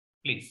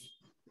please.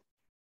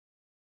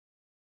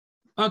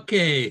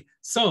 Okay,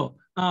 so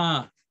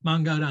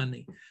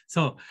Mangarani.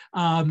 So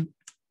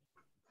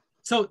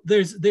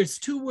there's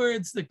two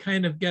words that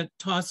kind of get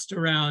tossed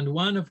around.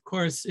 One, of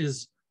course,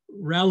 is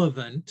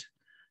relevant.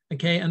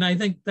 Okay, and I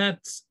think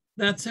that's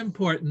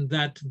important,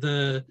 that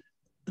the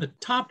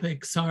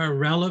topics are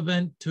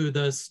relevant to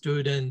the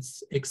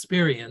student's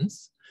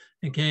experience.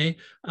 Okay,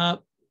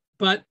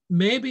 but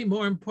maybe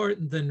more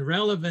important than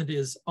relevant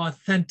is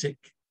authentic.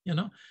 You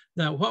know,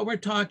 that what we're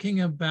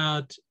talking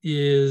about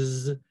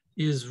is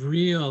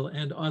real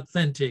and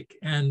authentic,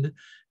 and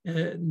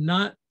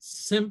not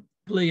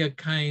simply a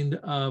kind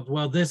of,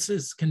 well, this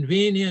is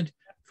convenient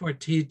for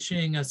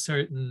teaching a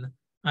certain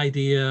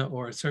idea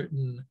or a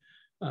certain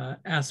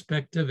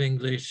aspect of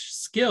English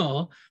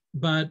skill,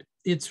 but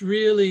it's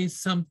really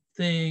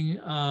something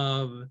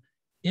of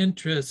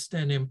interest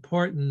and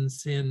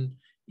importance in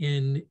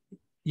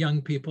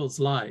young people's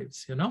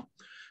lives, you know?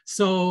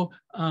 So,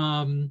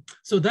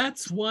 so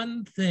that's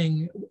one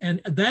thing,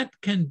 and that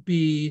can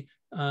be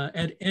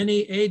at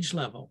any age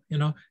level, you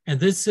know, and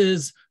this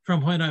is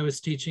from when I was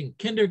teaching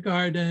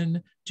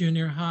kindergarten,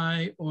 junior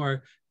high,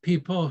 or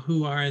people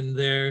who are in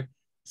their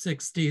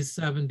 60s,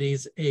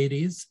 70s,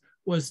 80s,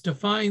 was to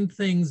find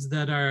things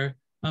that are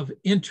of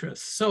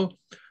interest. So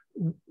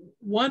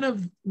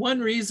one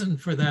reason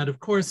for that, of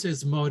course,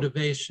 is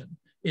motivation.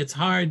 It's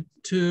hard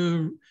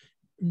to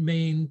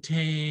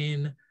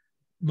maintain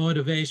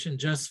motivation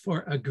just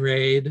for a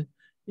grade,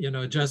 you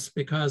know, just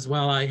because,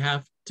 well, I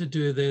have to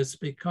do this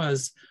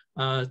because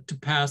to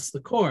pass the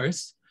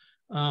course,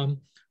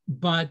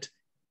 but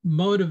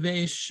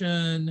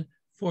motivation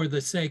for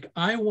the sake,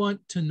 I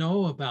want to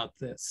know about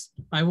this.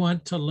 I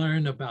want to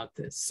learn about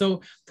this.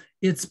 So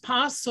it's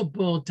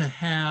possible to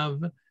have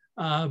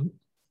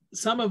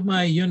some of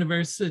my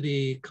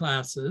university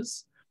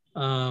classes,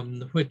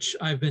 which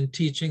I've been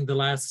teaching the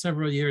last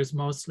several years,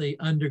 mostly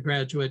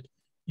undergraduate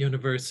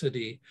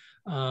university,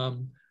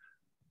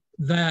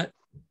 that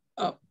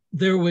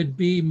there would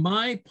be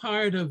my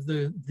part of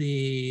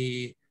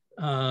the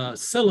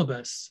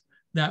syllabus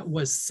that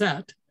was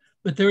set,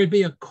 but there would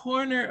be a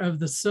corner of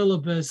the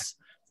syllabus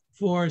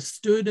for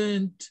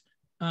student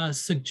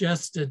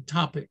suggested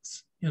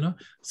topics, you know,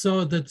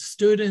 so that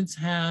students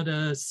had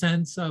a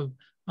sense of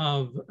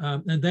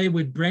and they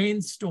would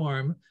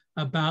brainstorm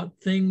about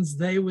things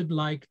they would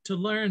like to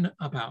learn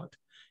about.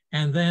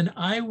 And then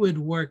I would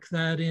work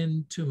that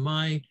into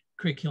my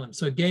curriculum.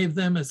 So it gave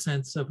them a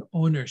sense of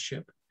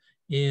ownership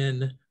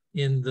in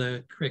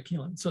the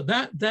curriculum. So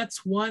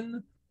that's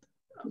one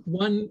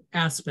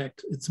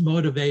aspect. It's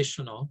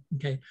motivational.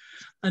 Okay.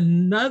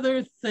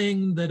 Another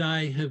thing that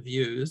I have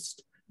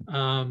used,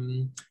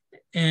 and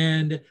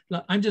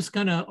I'm just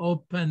going to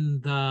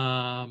open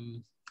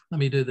the, let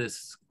me do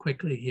this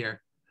quickly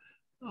here.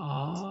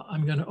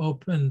 I'm going to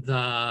open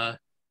the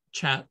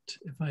chat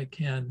if I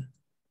can.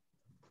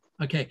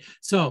 Okay,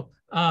 so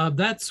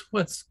that's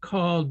what's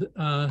called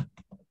you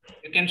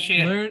can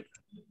share.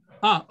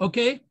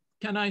 Okay.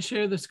 Can I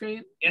share the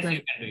screen? Yes, Great.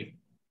 You can do it.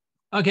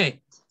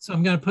 Okay, so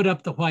I'm going to put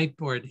up the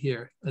whiteboard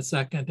here a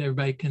second.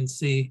 Everybody can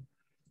see.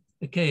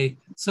 Okay,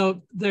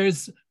 so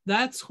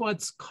that's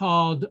what's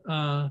called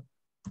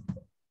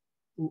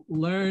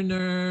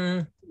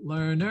learner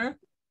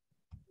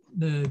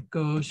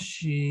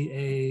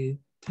negotiated.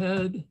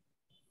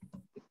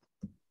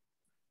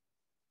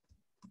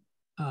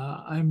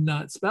 I'm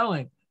not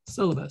spelling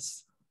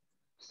syllabus.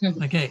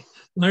 Okay,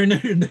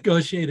 learner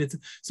negotiated.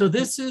 So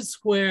this is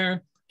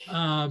where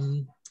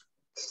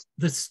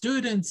the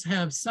students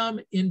have some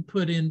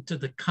input into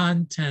the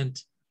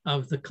content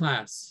of the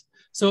class.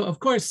 So of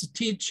course,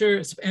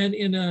 teachers, and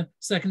in a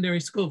secondary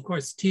school, of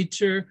course,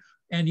 teacher,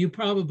 and you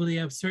probably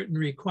have certain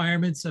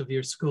requirements of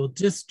your school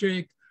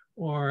district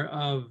or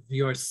of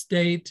your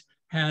state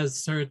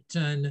has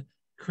certain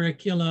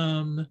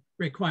curriculum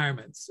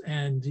requirements,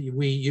 and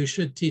you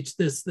should teach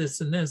this,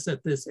 this, and this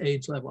at this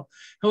age level.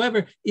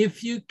 However,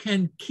 if you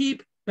can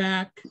keep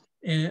back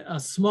a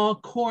small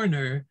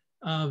corner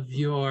of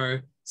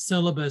your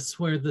syllabus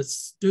where the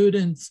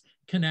students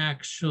can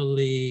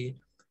actually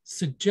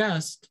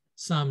suggest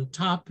some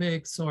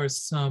topics or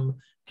some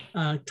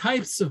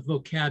types of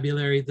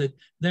vocabulary that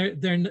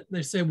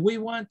they say, we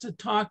want to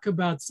talk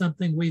about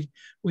something, we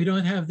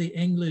don't have the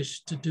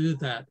English to do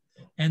that.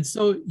 And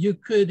so you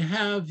could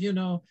have, you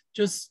know,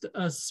 just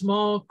a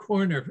small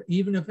corner,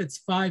 even if it's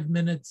 5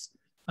 minutes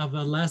of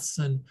a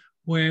lesson,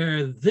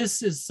 where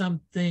this is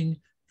something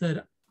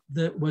that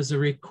was a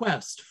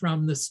request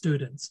from the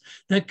students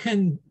that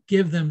can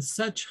give them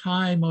such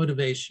high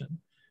motivation,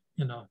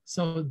 you know.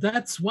 So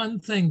that's one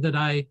thing that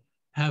I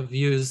have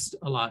used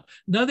a lot.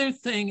 Another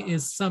thing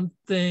is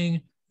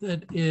something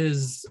that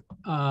is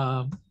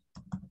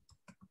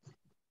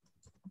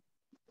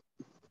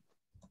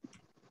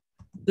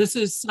this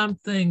is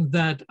something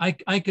that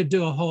I could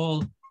do a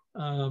whole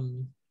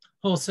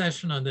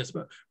session on this,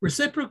 but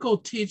reciprocal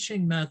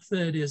teaching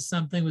method is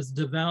something that was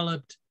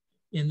developed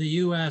in the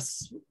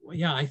US,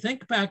 yeah, I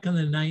think back in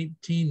the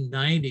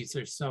 1990s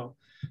or so.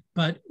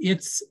 But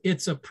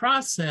it's a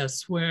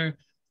process where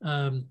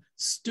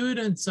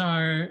students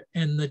are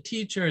and the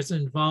teachers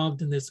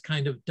involved in this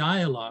kind of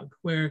dialogue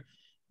where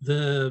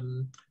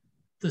the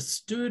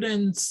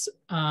students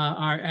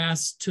are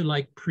asked to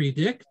like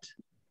predict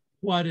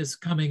what is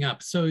coming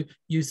up. So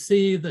you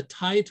see the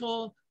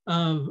title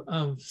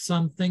of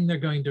something they're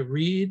going to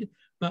read,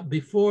 but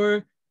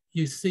before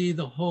you see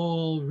the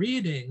whole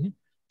reading,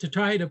 to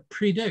try to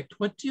predict,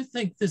 what do you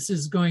think this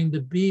is going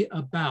to be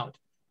about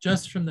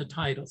just from the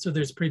title? So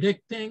there's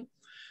predicting,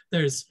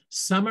 there's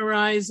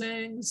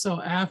summarizing.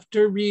 So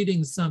after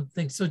reading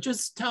something, so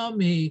just tell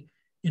me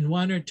in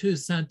 1 or 2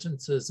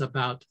 sentences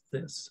about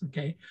this,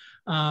 okay?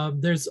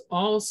 There's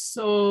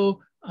also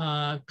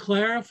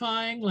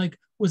clarifying, like,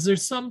 was there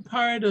some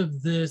part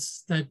of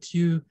this that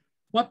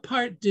what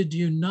part did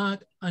you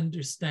not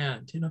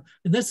understand, And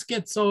this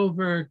gets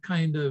over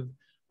kind of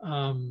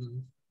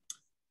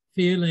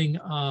feeling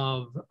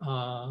of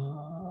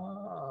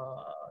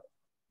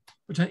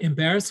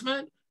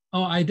embarrassment.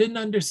 Oh, I didn't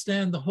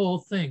understand the whole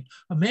thing.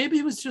 Or maybe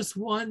it was just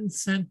one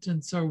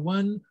sentence or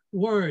one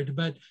word,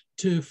 but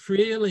to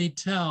freely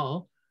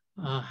tell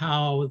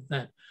how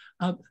that.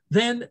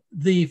 Then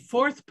the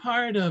 4th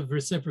part of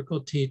reciprocal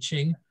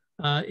teaching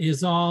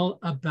is all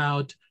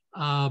about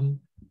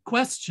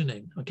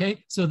questioning,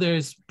 okay? So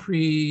there's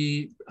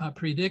predicting,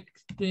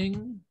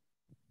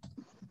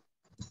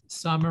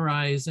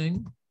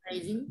 summarizing,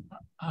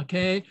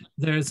 okay?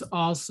 There's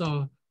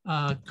also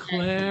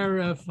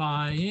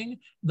clarifying.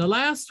 The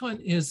last one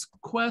is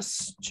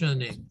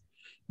questioning.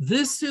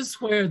 This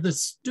is where the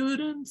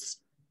students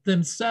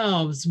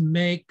themselves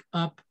make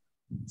up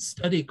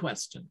study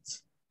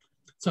questions.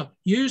 So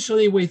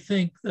usually we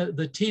think that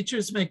the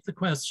teachers make the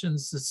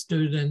questions, the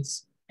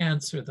students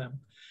answer them.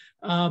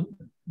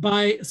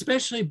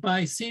 Especially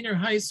by senior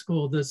high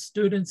school, the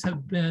students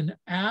have been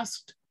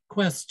asked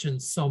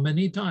questions so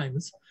many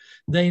times,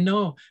 they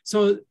know.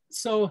 So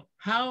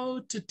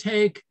how to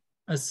take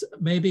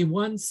maybe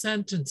one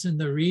sentence in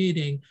the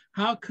reading,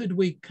 how could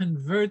we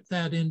convert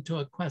that into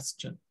a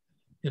question?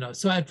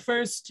 So at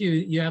first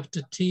you have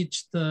to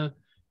teach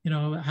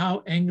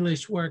how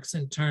English works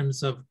in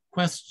terms of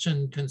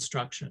question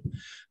construction,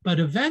 but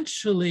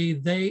eventually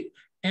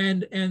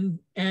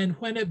and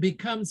when it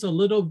becomes a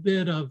little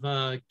bit of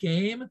a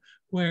game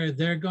where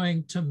they're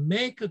going to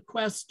make a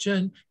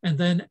question and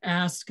then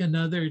ask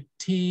another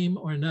team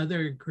or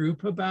another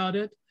group about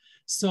it.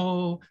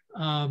 So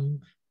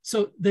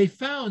they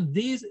found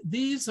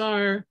these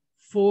are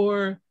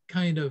 4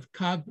 kind of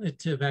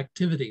cognitive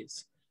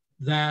activities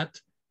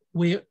that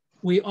we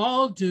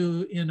all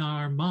do in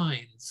our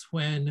minds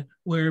when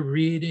we're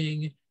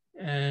reading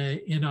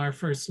in our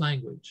first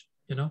language,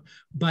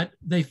 but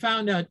they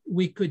found out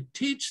we could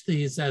teach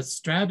these as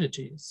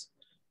strategies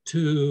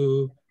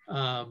to,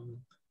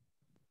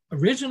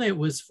 originally it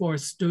was for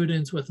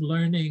students with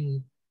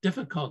learning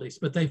difficulties,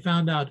 but they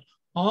found out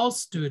all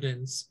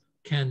students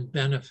can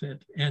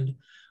benefit. And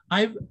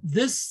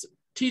this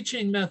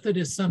teaching method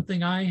is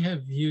something I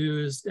have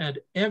used at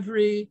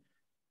every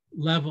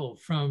level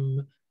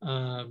from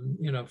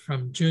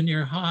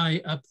junior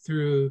high up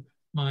through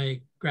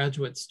my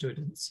graduate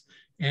students.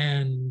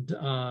 And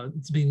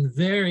it's been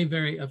very,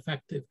 very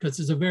effective because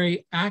it's a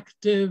very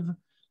active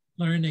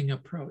learning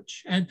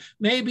approach. And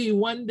maybe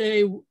one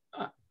day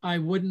I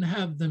wouldn't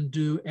have them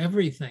do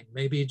everything.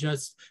 Maybe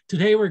just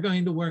today we're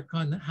going to work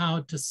on how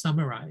to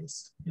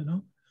summarize,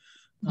 but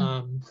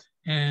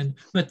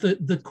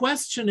the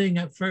questioning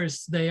at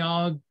first, they're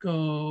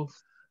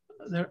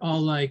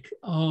all like,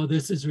 oh,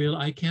 this is real.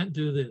 I can't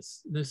do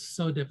this. This is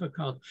so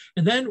difficult.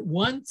 And then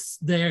once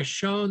they're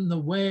shown the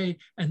way,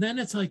 and then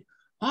it's like,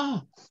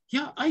 oh,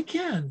 yeah, I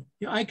can.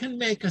 I can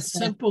make a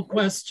simple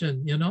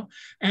question,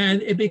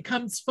 and it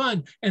becomes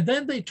fun. And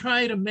then they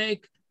try to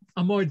make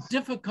a more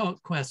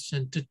difficult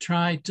question to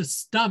try to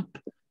stump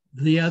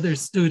the other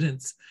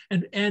students.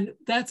 And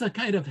that's a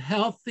kind of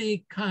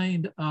healthy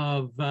kind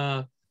of,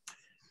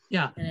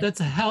 that's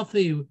a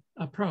healthy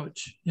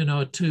approach,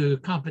 to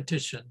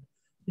competition.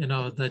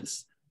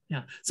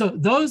 So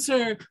those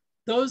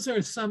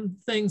are some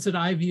things that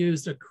I've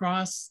used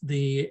across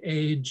the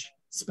age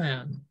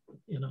span,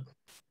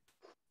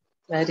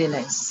 Very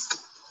nice.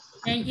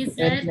 Thank you,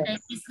 sir.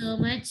 Thank you so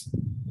much.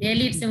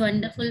 Really, it's a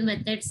wonderful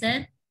method,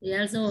 sir. We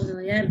are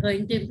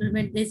going to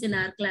implement this in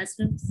our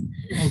classrooms.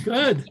 Oh,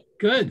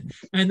 good.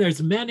 And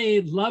there's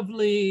many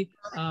lovely,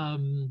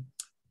 on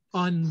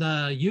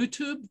the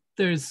YouTube,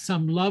 there's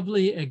some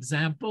lovely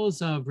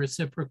examples of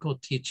reciprocal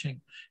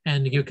teaching,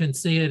 and you can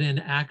see it in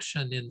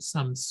action in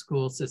some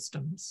school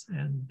systems.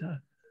 And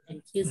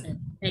thank you, sir.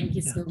 Thank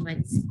you so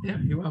much. Yeah,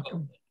 you're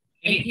welcome.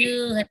 Thank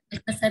you,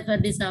 sir, for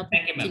this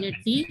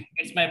opportunity. You,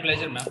 it's my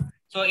pleasure, ma'am.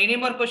 So, any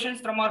more questions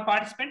from our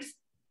participants?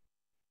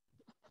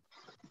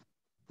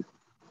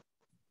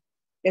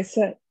 Yes,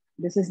 sir.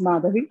 This is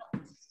Madhavi.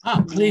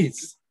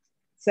 Please.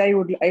 So I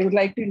would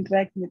like to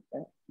interact with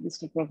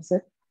Mr.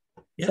 Professor.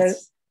 Yes. Sir,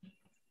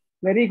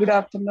 very good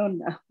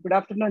afternoon. Good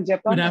afternoon,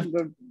 Japan.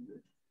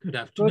 Good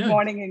afternoon. Good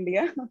morning,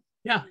 India.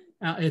 Yeah,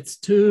 it's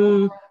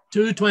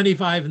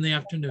 2:25 in the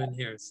afternoon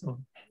here. So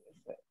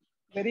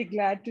Very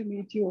glad to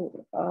meet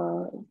you.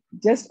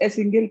 Just a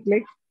single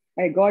click,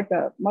 I got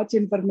much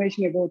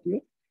information about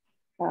you.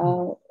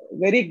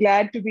 Very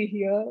glad to be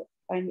here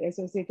and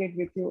associated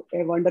with you,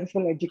 a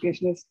wonderful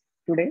educationist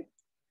today.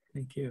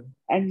 Thank you.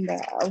 And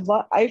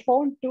I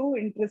found two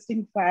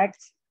interesting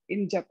facts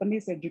in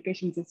Japanese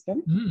education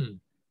system.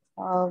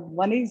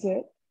 One is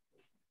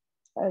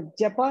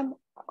Japan.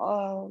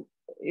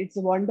 It's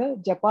a wonder.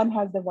 Japan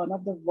has one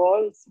of the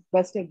world's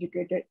best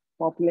educated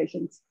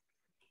populations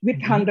with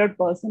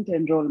 100%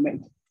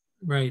 enrollment.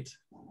 Right.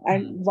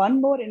 And one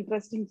more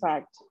interesting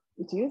fact,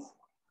 which is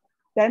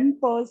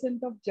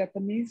 10% of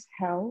Japanese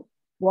have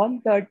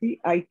 130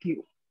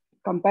 IQ.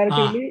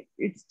 Comparatively,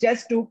 it's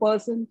just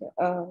 2%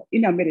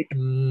 in America.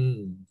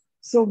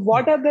 So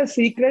what are the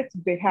secrets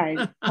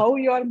behind how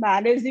you are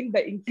managing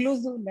the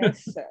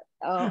inclusiveness?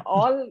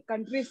 All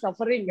countries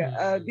suffering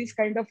these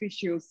kind of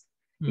issues,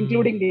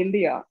 including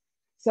India.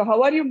 So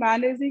how are you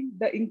managing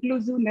the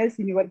inclusiveness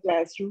in your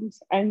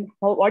classrooms? And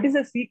what is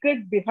the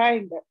secret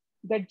behind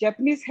that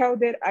Japanese have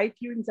their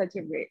IQ in such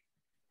a way?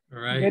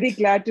 Right. Very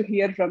glad to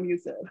hear from you,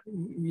 sir.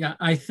 Yeah,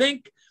 I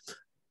think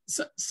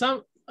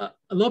a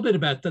little bit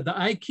about that. The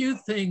IQ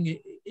thing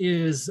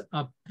is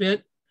a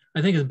bit,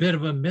 I think, a bit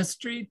of a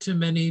mystery to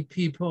many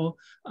people.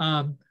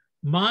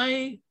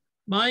 My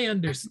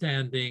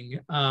understanding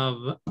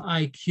of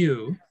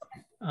IQ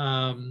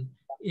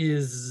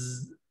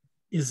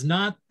is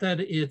not that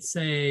it's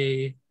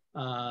a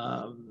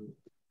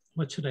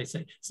what should I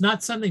say? It's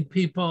not something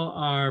people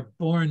are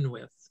born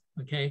with.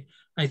 Okay,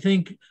 I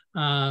think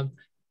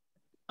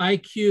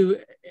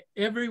IQ,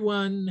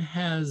 everyone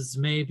has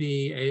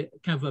maybe a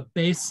kind of a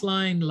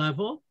baseline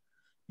level,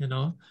 you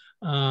know,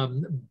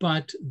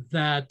 but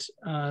that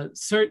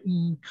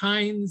certain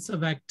kinds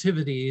of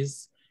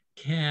activities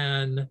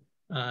can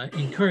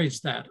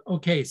encourage that.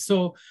 Okay,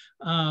 so,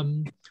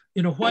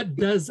 you know, what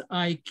does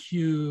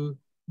IQ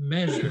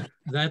measure?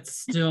 That's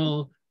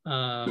still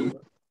a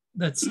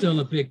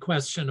big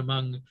question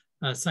among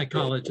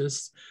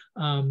psychologists.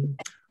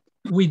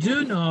 We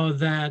do know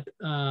that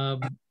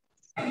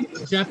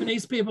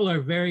Japanese people are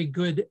very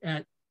good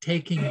at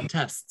taking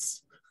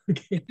tests.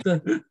 Okay?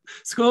 The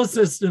school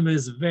system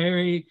is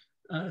very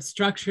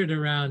structured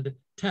around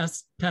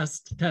test.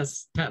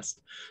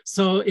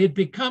 So it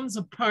becomes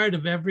a part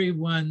of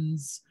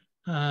everyone's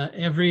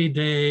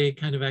everyday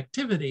kind of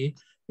activity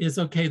is,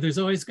 okay, there's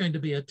always going to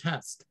be a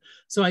test.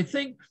 So I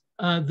think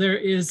there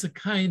is a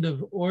kind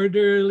of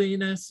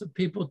orderliness of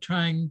people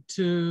trying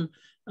to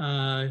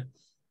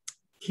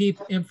keep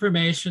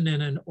information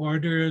in an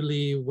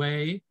orderly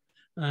way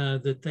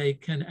that they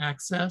can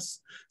access.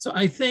 So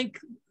I think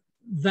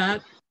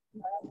that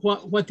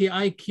what the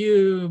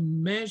IQ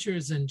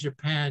measures in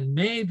Japan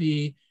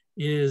maybe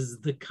is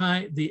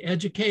the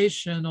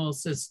educational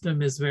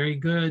system is very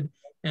good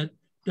at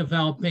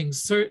developing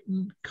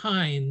certain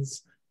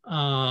kinds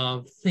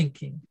of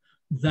thinking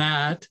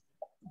that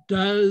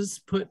does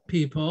put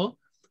people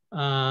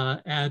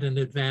at an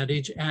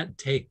advantage at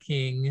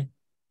taking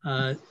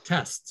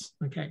tests.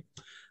 Okay,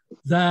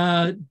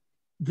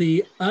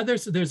 the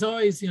others, there's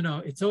always, you know,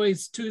 it's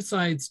always two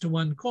sides to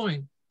one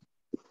coin.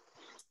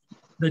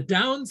 The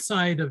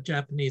downside of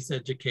Japanese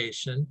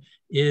education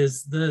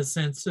is the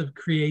sense of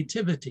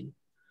creativity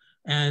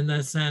and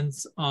the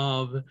sense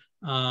of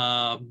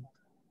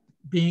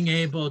being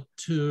able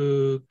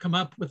to come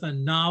up with a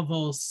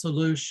novel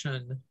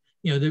solution,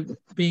 you know,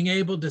 being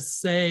able to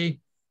say,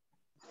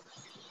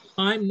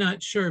 I'm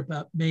not sure,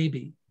 but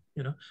maybe,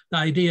 you know, the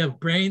idea of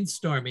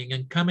brainstorming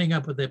and coming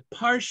up with a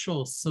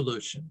partial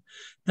solution,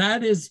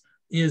 that is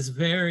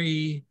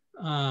very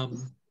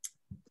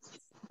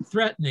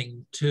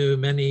threatening to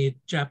many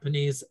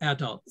Japanese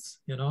adults,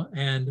 you know,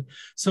 and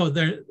so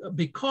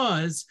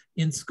because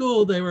in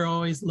school they were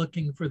always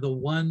looking for the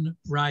one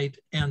right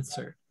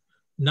answer,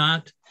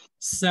 not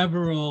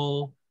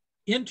several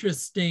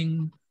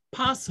interesting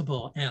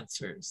possible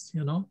answers,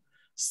 you know.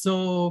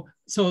 So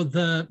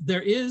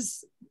there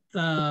is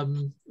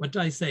what do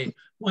I say?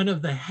 One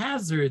of the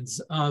hazards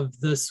of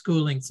the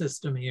schooling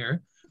system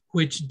here,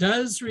 which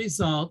does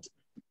result,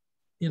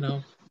 you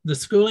know, the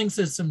schooling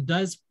system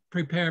does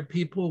prepare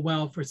people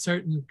well for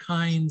certain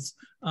kinds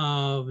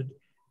of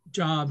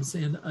jobs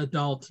in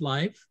adult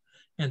life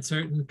and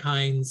certain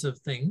kinds of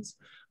things.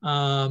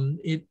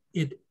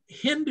 It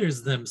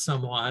hinders them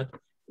somewhat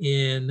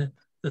in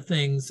the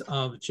things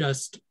of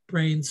just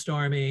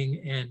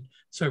brainstorming and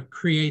sort of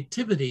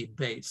creativity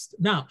based.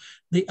 Now,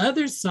 the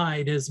other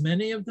side is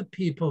many of the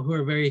people who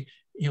are very,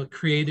 you know,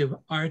 creative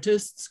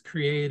artists,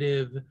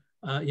 creative,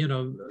 you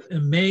know,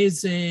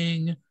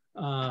 amazing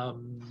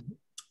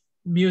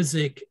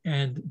music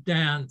and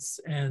dance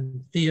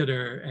and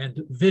theater and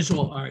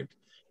visual art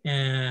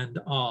and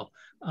all.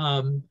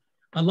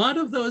 A lot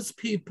of those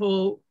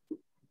people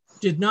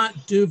did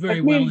not do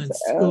very well in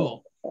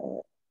school.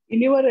 In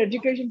your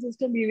education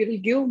system, you will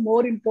give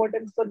more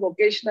importance for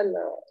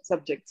vocational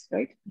subjects,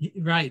 right?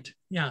 Right,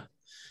 yeah.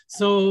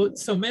 So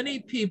many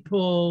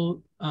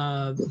people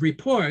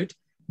report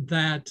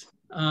that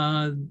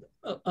a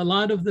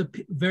lot of the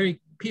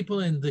very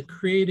people in the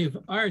creative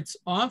arts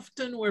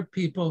often were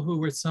people who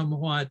were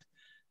somewhat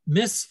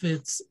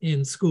misfits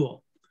in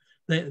school.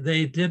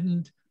 They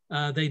didn't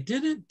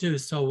do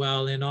so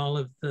well in all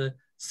of the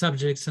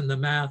subjects and the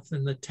math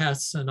and the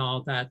tests and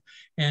all that.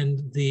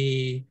 And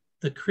the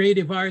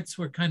creative arts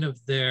were kind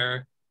of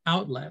their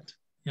outlet,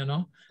 you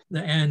know?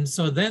 And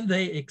so then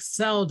they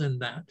excelled in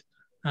that.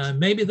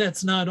 Maybe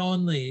that's not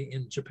only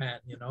in Japan,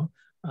 you know.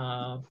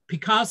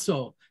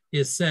 Picasso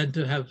is said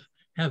to have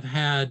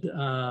had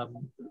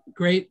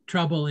great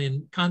trouble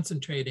in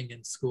concentrating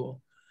in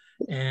school.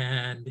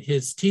 And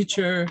his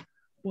teacher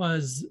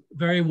was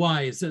very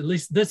wise. At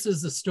least this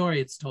is the story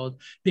it's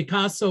told.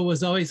 Picasso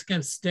was always kind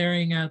of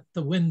staring at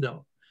the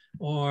window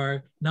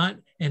or not,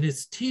 and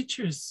his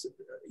teachers,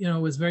 you know,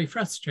 was very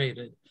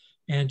frustrated,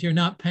 and you're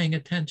not paying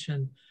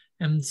attention.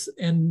 And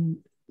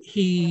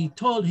he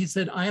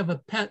said, I have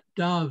a pet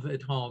dove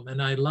at home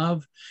and I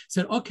love,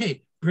 said,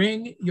 okay,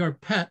 bring your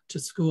pet to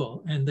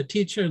school. And the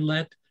teacher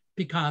let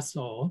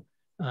Picasso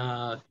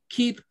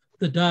keep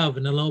the dove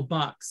in a little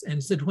box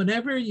and said,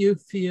 whenever you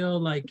feel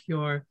like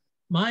your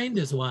mind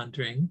is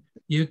wandering,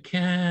 you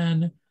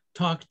can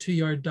talk to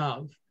your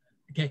dove,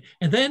 okay?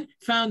 And then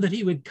found that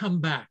he would come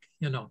back,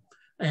 you know,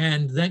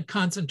 and then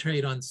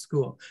concentrate on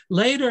school.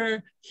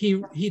 Later,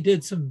 he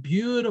did some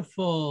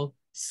beautiful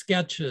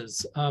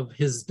sketches of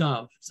his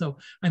dove. So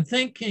I'm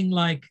thinking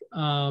like,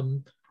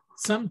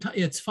 sometimes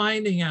it's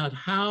finding out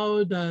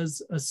how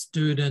does a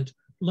student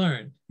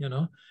learn, you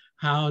know,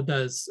 how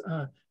does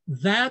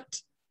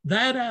that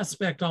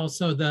aspect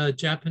also, the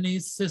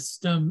Japanese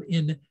system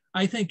in,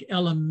 I think,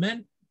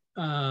 elementary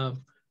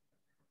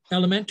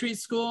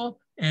school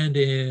and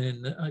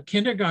in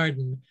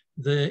kindergarten,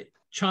 the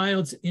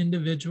child's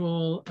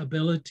individual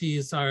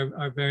abilities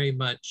are very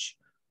much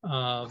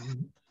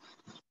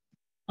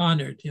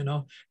honored, you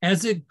know.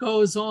 As it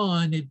goes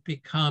on, it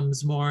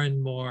becomes more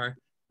and more,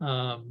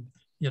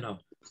 you know,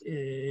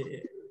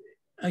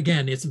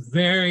 again,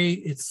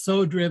 it's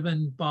so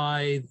driven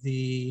by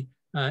the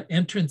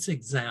entrance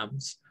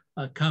exams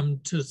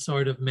come to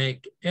sort of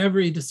make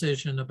every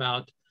decision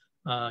about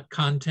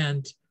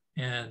content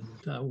and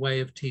way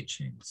of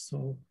teaching.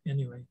 So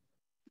anyway,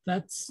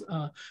 that's,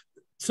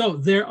 so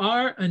there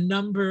are a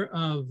number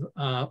of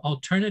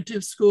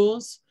alternative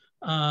schools.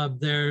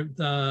 There,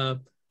 the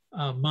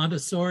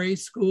Montessori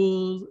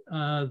school,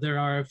 there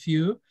are a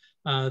few.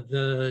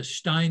 The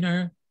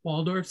Steiner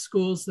Waldorf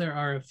schools, there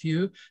are a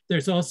few.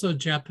 There's also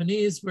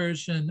Japanese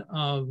version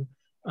of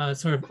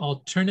sort of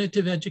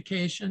alternative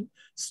education,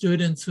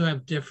 students who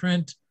have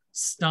different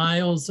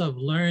styles of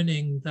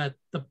learning that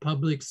the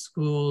public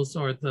schools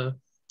or the,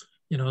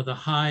 you know, the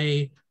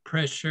high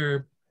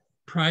pressure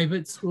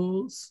private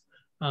schools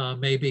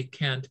maybe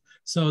can't.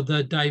 So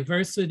the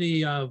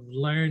diversity of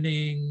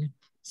learning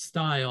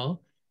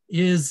style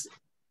is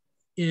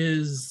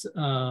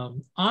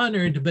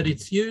honored, but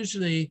it's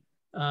usually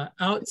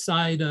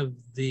outside of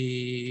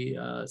the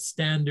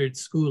standard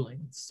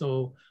schooling.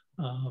 So,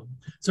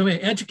 so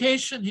anyway,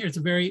 education here is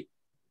a very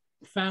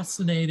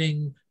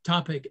fascinating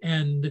topic,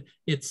 and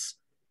it's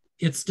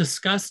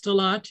discussed a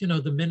lot. You know,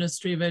 the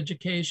Ministry of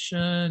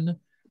Education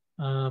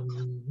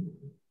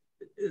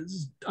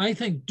is, I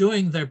think,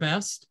 doing their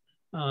best,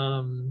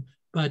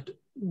 but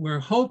we're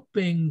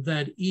hoping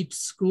that each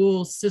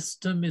school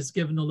system is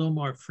given a little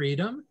more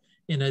freedom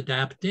in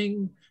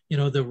adapting. You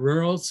know, the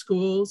rural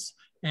schools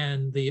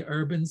and the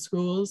urban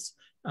schools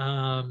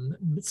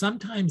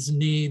sometimes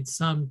need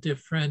some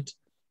different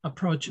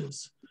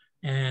approaches.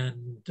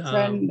 And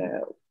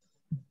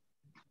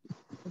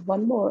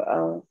one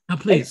more.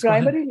 Please,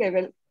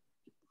 at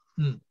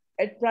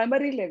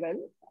primary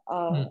level,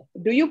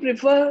 do you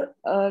prefer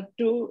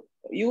to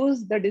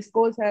use the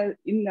discourse as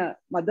in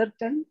mother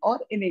tongue or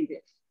in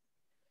English?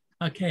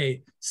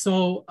 Okay,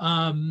 so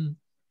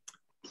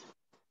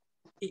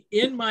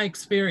in my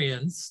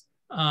experience,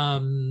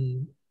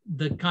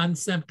 the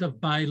concept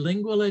of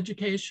bilingual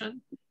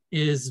education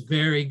is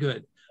very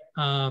good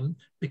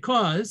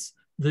because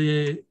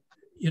the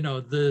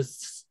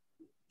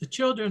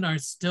children are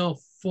still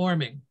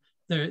forming.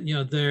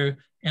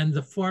 And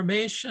the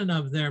formation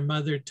of their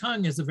mother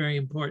tongue is a very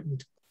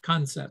important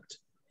concept,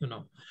 you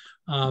know,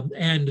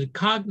 and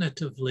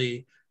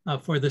cognitively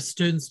for the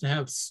students to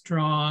have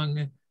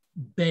strong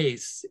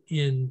base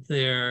in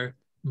their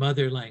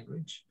mother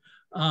language.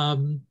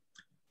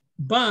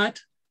 But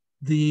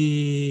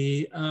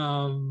the,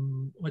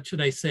 what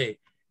should I say?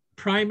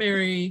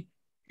 Primary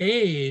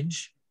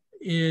age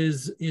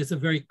is a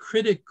very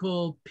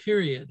critical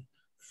period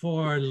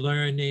for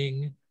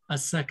learning a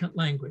second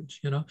language,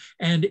 you know.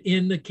 And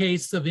in the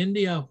case of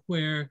India,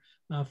 where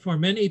for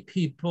many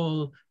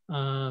people,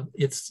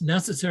 it's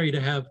necessary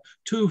to have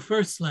two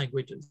first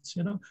languages,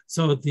 you know.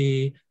 So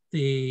the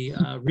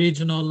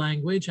regional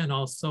language and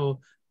also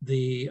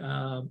the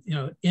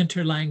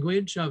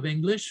interlanguage of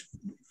English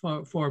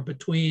for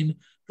between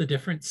the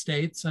different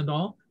states and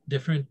all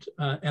different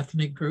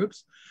ethnic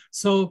groups.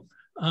 So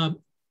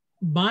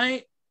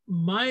my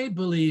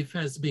belief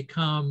has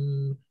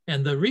become,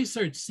 and the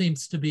research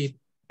seems to be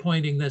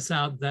pointing this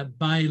out, that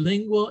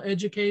bilingual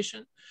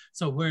education,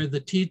 So where the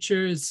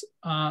teachers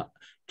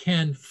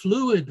can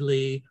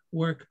fluidly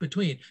work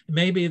between.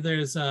 Maybe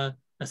there's a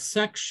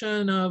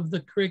section of the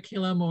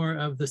curriculum or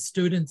of the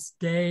student's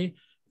day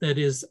that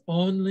is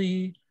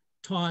only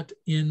taught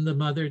in the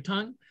mother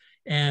tongue,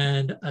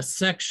 and a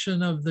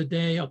section of the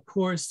day, a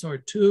course or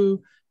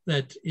two,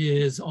 that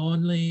is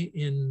only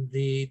in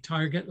the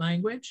target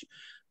language.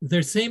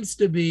 There seems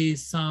to be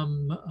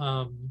some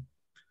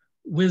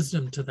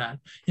wisdom to that.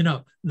 You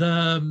know,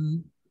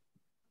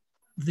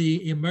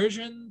 the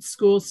immersion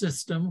school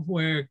system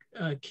where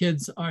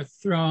kids are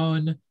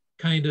thrown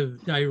kind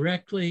of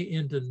directly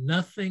into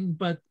nothing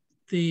but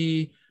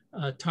the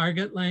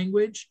target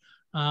language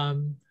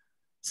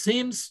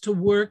seems to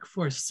work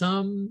for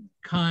some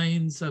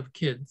kinds of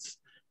kids.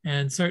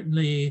 And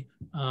certainly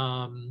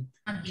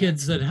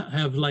kids that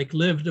have like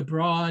lived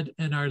abroad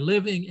and are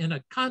living in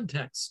a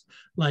context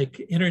like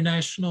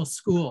international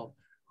school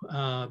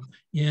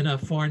in a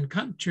foreign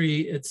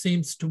country, it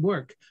seems to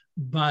work.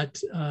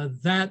 But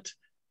that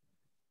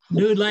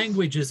new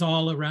language is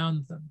all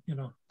around them, you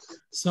know.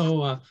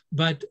 So,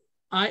 but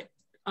I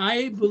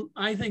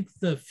think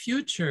the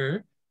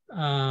future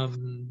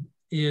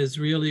is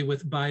really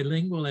with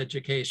bilingual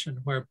education,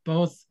 where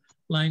both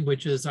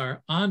languages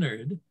are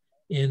honored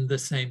in the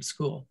same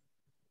school.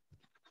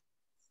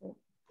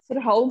 So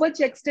how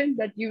much extent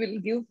that you will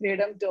give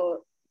freedom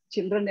to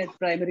children at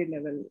primary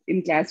level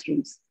in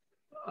classrooms?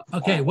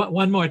 Okay,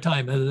 one more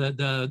time.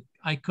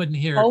 I couldn't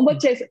hear. How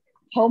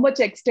much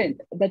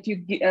extent that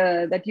you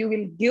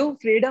will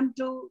give freedom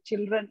to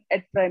children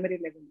at primary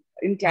level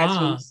in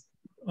classrooms?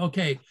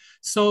 Okay,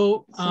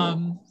 so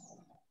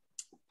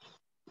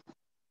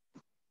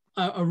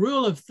a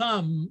rule of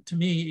thumb to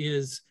me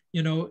is,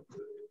 you know,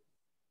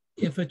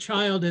 if a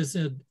child is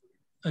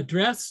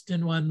addressed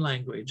in one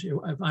language,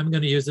 if I'm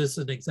going to use this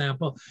as an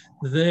example,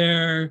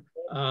 their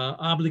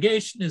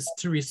obligation is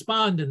to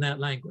respond in that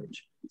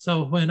language.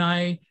 So when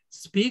I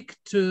speak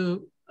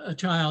to a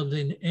child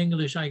in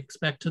English, I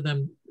expect to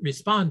them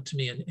respond to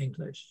me in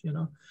English, you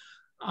know.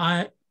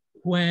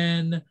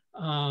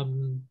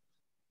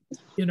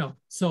 You know,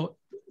 so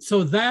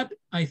that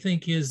I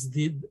think is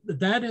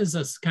that is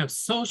a kind of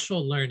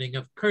social learning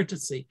of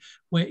courtesy.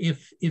 Where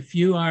if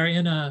you are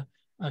in a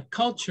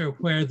culture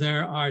where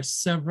there are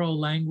several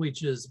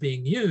languages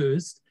being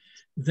used,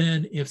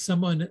 then if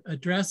someone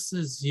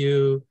addresses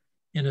you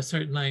in a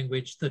certain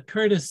language, the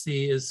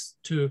courtesy is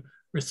to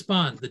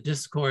respond, the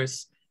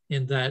discourse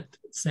in that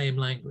same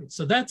language.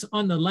 So that's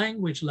on the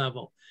language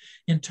level.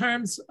 In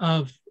terms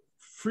of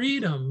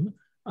freedom,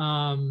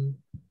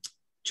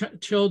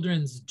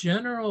 children's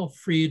general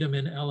freedom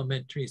in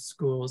elementary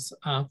schools,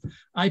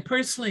 I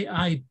personally,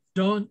 I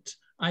do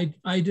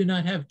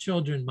not have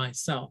children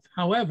myself.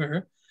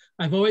 However,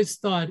 I've always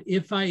thought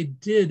if I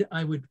did,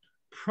 I would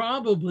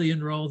probably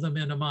enroll them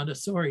in a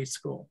Montessori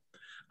school.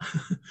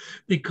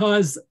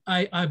 Because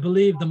I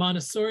believe the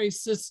Montessori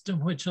system,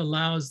 which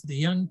allows the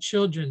young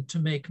children to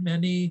make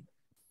many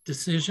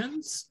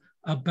decisions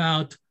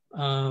about,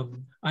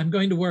 I'm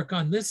going to work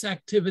on this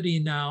activity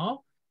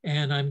now,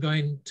 and I'm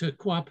going to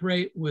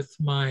cooperate with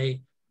my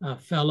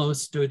fellow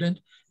student,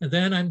 and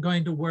then I'm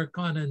going to work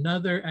on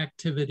another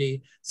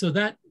activity. So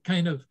that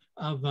kind of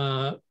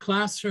a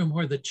classroom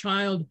where the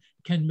child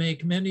can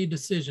make many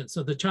decisions.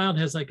 So the child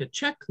has like a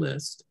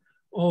checklist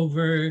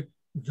over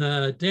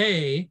the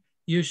day.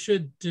 You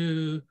should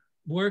do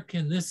work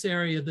in this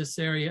area,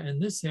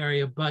 and this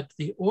area, but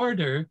the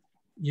order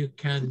you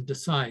can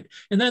decide.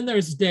 And then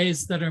there's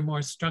days that are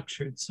more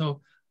structured.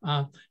 So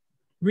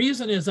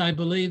reason is I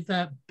believe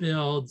that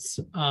builds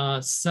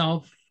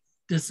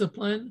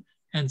self-discipline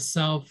and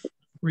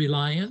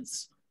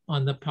self-reliance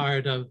on the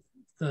part of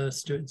the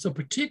student. So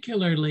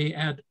particularly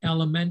at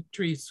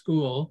elementary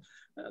school,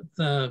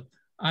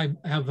 I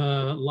have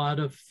a lot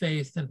of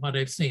faith in what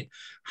I've seen.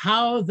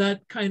 How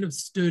that kind of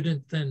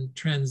student then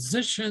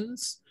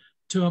transitions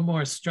to a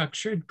more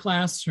structured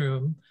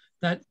classroom,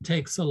 that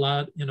takes a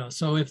lot, you know.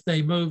 So if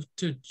they move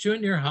to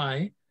junior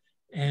high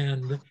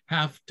and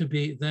have to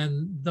be,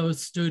 then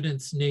those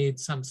students need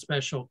some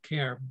special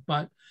care.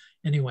 But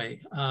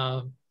anyway,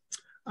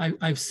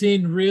 I've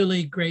seen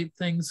really great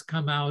things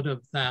come out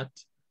of that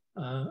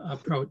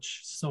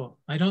approach. So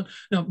I don't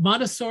know,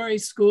 Montessori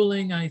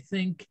schooling, I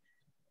think,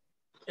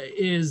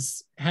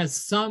 has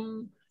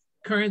some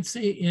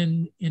currency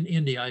in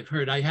India. I've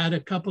heard. I had a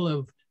couple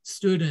of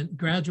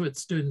graduate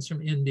students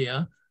from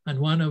India, and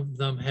one of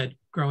them had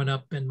grown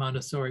up in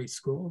Montessori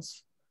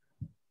schools.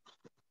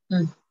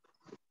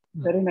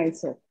 Very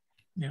nice, sir.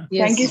 Yeah.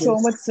 Yes, thank you so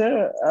much,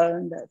 sir.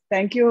 And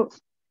thank you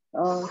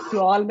to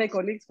all my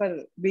colleagues for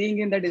being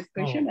in the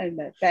discussion. And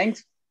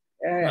thanks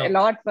a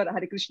lot for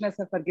Hari Krishna,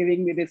 sir, for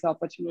giving me this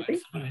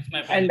opportunity.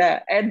 And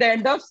at the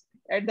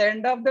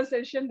end of the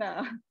session,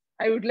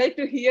 I would like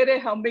to hear a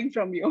humming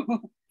from you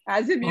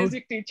as a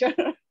music teacher.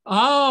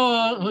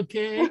 Oh,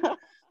 okay.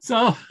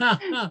 So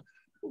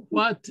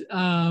what,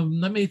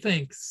 let me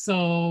think.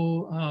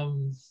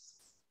 So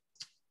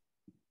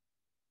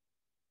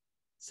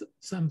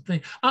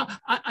something,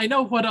 I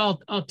know what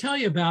I'll tell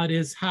you about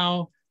is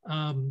how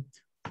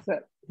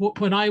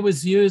when I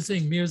was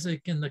using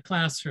music in the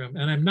classroom,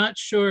 and I'm not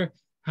sure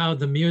how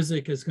the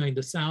music is going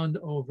to sound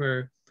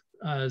over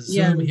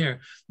Zoom here,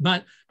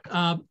 but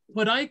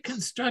what I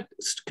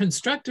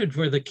constructed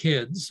for the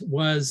kids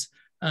was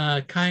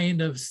a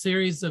kind of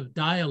series of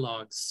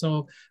dialogues.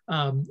 So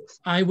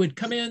I would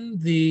come in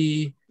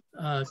the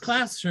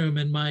classroom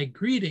and my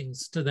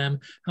greetings to them.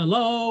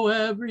 Hello,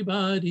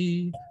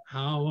 everybody.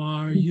 How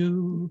are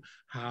you?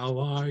 How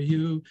are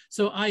you?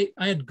 So I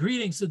had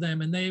greetings to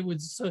them, and they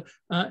would say,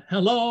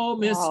 hello,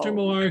 Mr.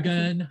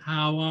 Morgan.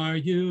 How are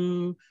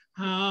you?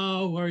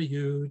 How are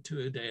you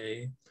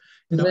today?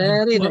 You know,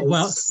 Very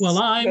nice. well,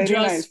 I'm Very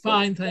just nice.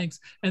 fine, thanks.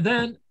 And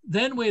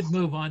then we'd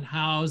move on.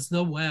 How's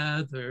the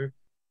weather?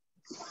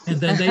 And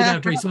then they'd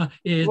have to respond,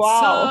 it's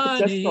Wow,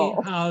 sunny,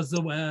 just how's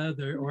the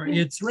weather? Or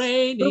it's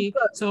rainy.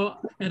 So,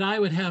 and I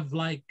would have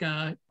like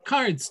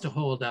cards to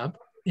hold up,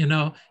 you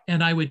know,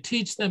 and I would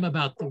teach them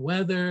about the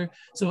weather.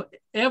 So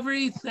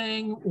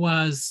everything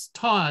was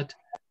taught.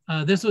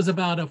 This was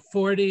about a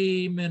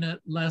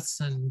 40-minute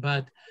lesson,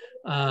 but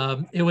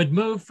it would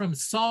move from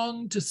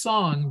song to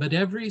song, but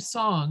every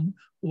song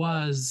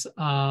was,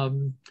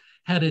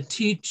 had a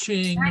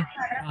teaching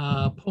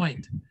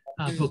point,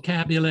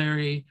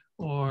 vocabulary,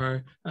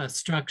 or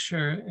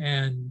structure.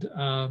 And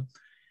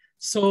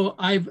so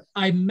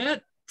I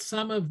met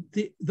some of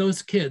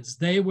those kids.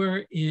 They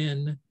were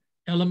in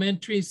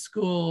elementary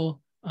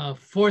school,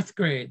 4th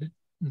grade,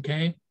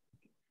 okay?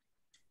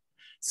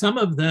 Some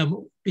of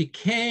them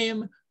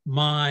became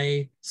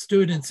my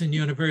students in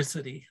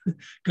university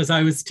because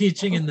I was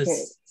teaching in the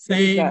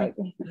same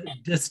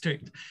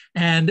district.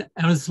 And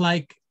I was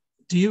like,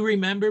 do you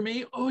remember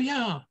me? Oh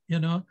yeah, you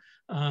know,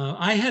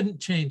 I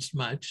hadn't changed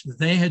much.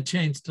 They had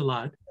changed a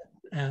lot.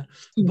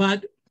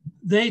 But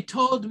they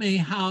told me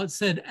how it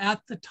said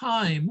at the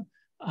time,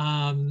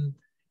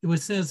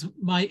 it says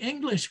my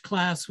English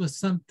class was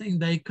something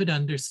they could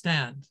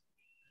understand.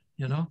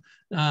 You know,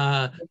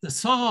 the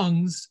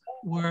songs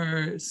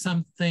were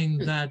something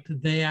that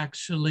they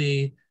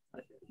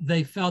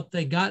felt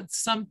they got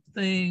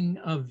something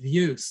of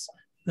use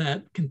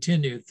that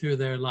continued through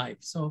their life.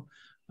 So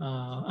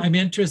I'm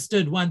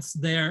interested once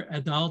they're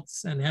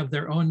adults and have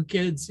their own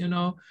kids, you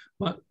know,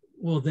 but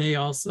will they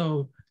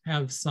also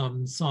have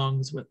some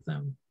songs with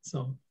them?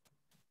 So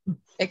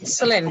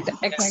excellent,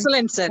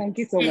 sir. Thank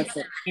you so much,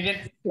 sir.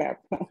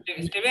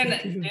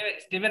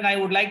 Steven, I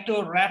would like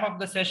to wrap up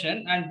the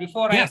session, and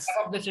before I wrap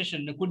up the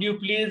session, could you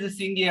please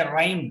sing a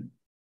rhyme?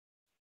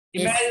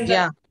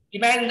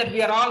 Imagine that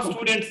we are all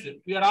students.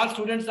 We are all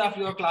students of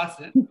your class.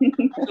 So,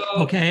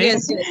 okay.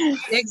 Yes,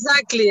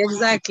 exactly.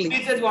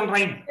 Please just one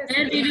rhyme.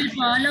 Sir, we will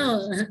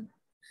follow.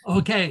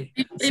 Okay.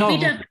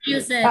 Repeat after you,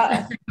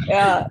 sir.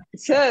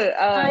 Sir,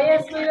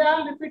 yes, we will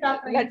all repeat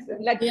after you.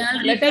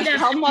 Let us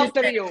hum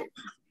after you.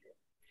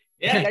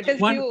 Yeah. Let us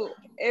do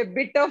a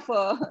bit of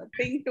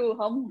thing to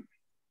hum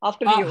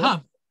after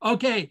you.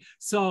 Okay.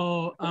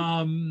 So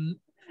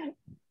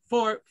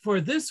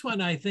for this one,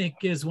 I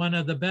think is one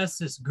of the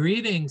best is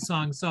greeting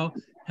songs. So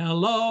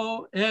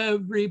hello,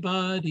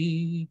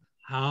 everybody.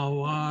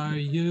 How are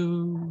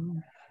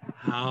you?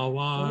 How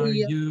are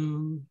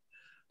you?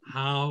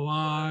 How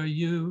are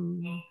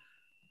you?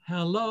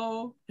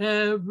 Hello,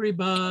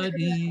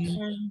 everybody.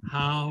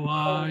 How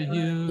are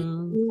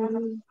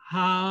you?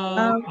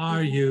 How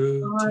are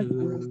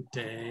you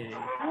today?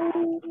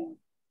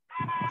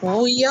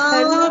 We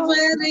are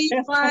very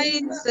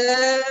fine,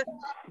 sir.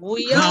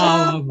 We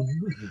are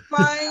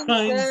fine,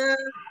 sir.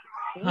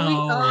 We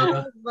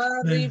are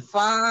very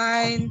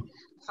fine.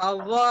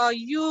 How are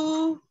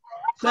you?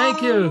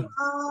 Thank you.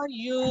 How are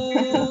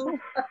you?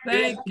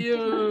 Thank you.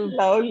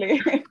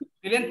 Lovely.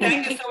 Steven,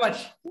 thank you so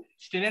much.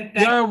 Steven,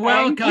 You're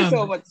welcome. Thank you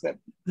so much, sir.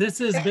 This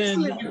has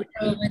been.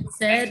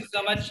 Thank you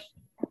so much.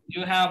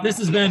 You have. This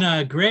has been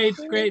a great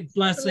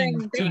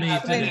blessing to me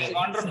today. A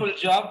wonderful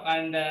job,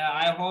 and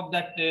I hope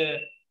that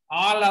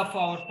all of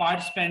our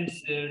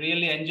participants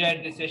really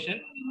enjoyed the session.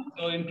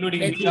 So,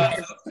 including me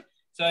also.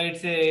 So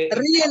it's a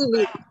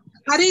really.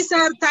 Hari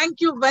sir, thank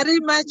you very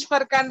much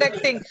for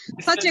conducting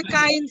such a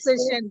kind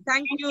session.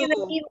 Thank you.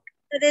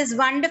 For this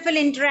wonderful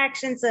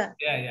interaction, sir.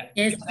 Yeah.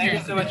 Yes, thank you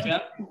so much,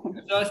 ma'am.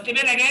 So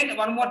Steven, again,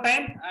 one more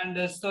time.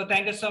 And so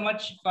thank you so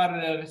much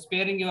for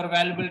sparing your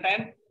valuable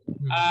time.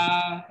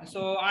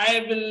 So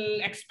I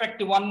will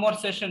expect one more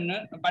session,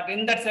 but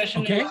in that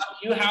session,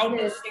 you have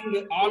to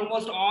sing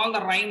almost all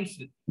the rhymes.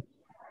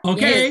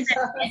 Okay. Yes,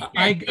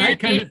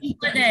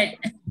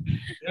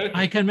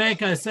 I can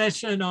make a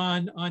session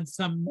on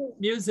some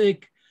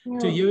music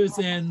to use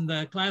in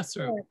the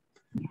classroom.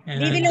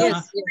 And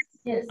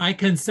I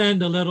can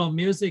send a little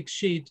music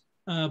sheet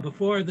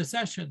before the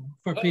session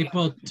for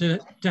people to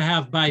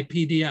have by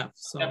PDF.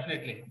 So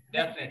definitely.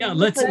 Yeah,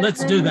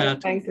 let's do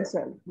that. Thank you,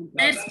 sir.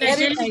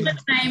 Especially for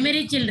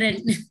primary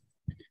children.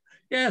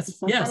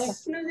 Yes.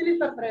 Exclusively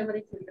for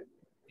primary children.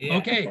 Yeah.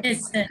 Okay.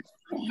 Yes, sir.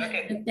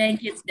 Okay.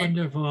 Thank you, sir.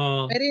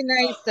 Wonderful. Very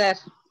nice, sir.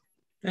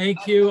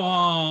 Thank you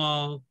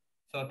all.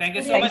 So thank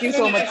you so much. Thank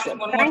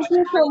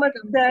you so much,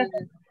 sir.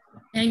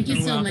 Thank you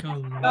You're so much.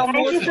 welcome.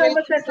 Thank you so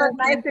much, sir.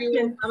 Nice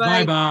session.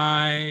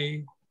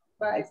 Bye-bye.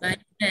 Bye. Bye.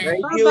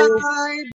 Thank you. Bye-bye.